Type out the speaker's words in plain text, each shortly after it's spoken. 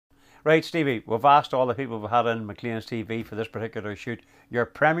Right, Stevie, we've asked all the people we've had in McLean's TV for this particular shoot your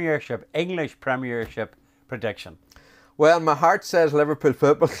Premiership, English Premiership prediction. Well, my heart says Liverpool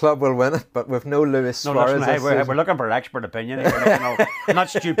Football Club will win it, but with no Luis Suarez. No, listen, hey, we're looking for expert opinion here,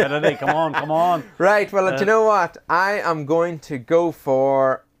 not stupidity. Come on, come on. Right, well, do you know what? I am going to go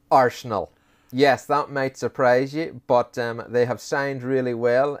for Arsenal. Yes, that might surprise you, but they have signed really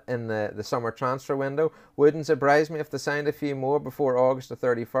well in the summer transfer window. Wouldn't surprise me if they signed a few more before August the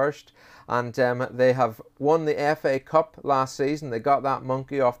 31st. And they have won the FA Cup last season. They got that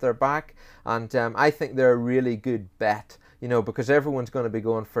monkey off their back. And I think they're a really good bet. You know, because everyone's going to be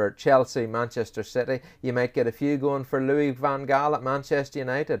going for Chelsea, Manchester City. You might get a few going for Louis van Gaal at Manchester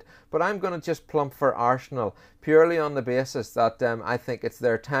United. But I'm going to just plump for Arsenal, purely on the basis that I think it's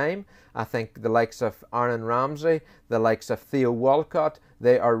their time. I think the likes of Aaron Ramsey, the likes of Theo Walcott,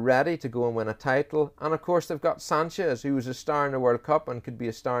 they are ready to go and win a title. And of course they've got Sanchez, who was a star in the World Cup and could be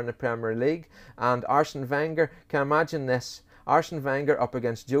a star in the Premier League. And Arsene Wenger, can you imagine this? Arsene Wenger up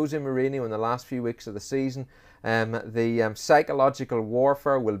against Jose Mourinho in the last few weeks of the season. The psychological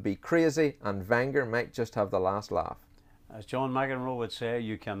warfare will be crazy, and Wenger might just have the last laugh. As John McEnroe would say,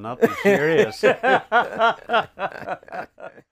 you cannot be serious.